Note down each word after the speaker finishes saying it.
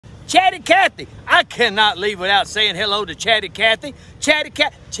Chatty Cathy. I cannot leave without saying hello to Chatty Cathy. Chatty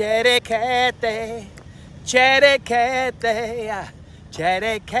Cathy. Chatty Cathy. Chatty Cathy.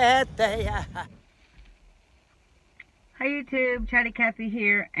 Chatty Cathy. Hi YouTube, Chatty Cathy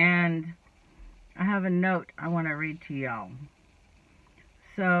here, and I have a note I want to read to y'all.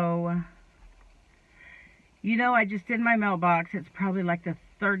 So, you know, I just did my mailbox. It's probably like the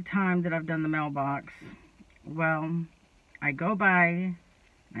third time that I've done the mailbox. Well, I go by,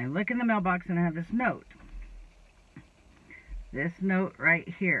 I look in the mailbox, and I have this note. This note right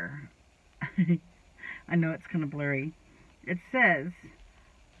here. I know it's kind of blurry. It says,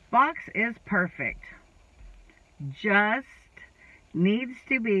 "Box is perfect. Just needs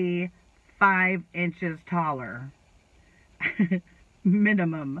to be 5 inches taller.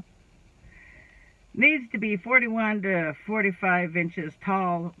 Minimum. Needs to be 41 to 45 inches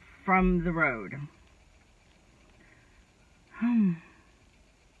tall from the road."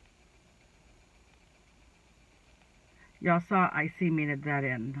 Y'all saw I cemented that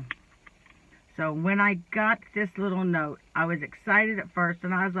in. So when I got this little note, I was excited at first,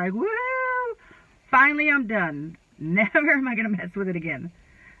 and I was like, woo! Finally, I'm done. Never am I going to mess with it again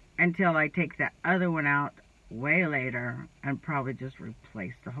until I take that other one out way later and probably just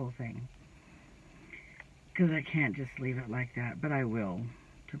replace the whole thing. Because I can't just leave it like that, but I will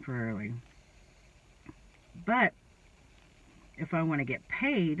temporarily. But if I want to get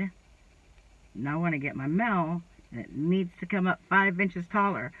paid, and I want to get my mail, it needs to come up 5 inches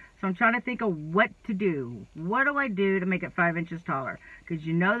taller. So I'm trying to think of what to do. What do I do to make it 5 inches taller? Because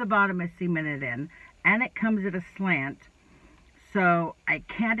you know the bottom is cemented in, and it comes at a slant. So I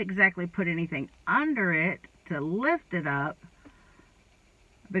can't exactly put anything under it to lift it up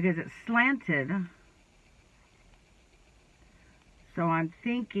because it's slanted. So I'm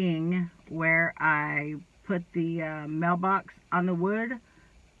thinking where I put the mailbox on the wood,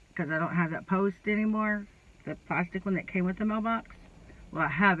 because I don't have that post anymore, the plastic one that came with the mailbox. Well, I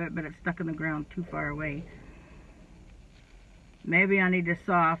have it, but it's stuck in the ground too far away. Maybe I need to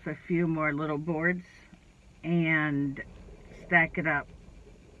saw off a few more little boards and stack it up.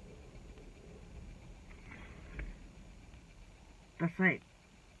 That's like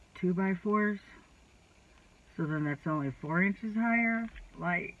 2x4s. So then that's only 4 inches higher.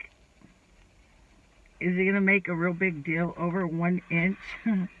 Like, is it going to make a real big deal over 1 inch?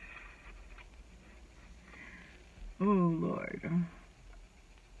 Oh, Lord.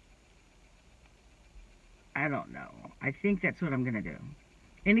 I don't know. I think that's what I'm going to do.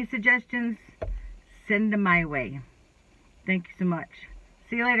 Any suggestions? Send them my way. Thank you so much.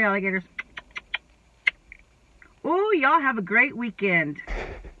 See you later, alligators. Oh, y'all have a great weekend.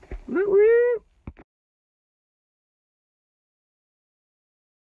 Woo woo.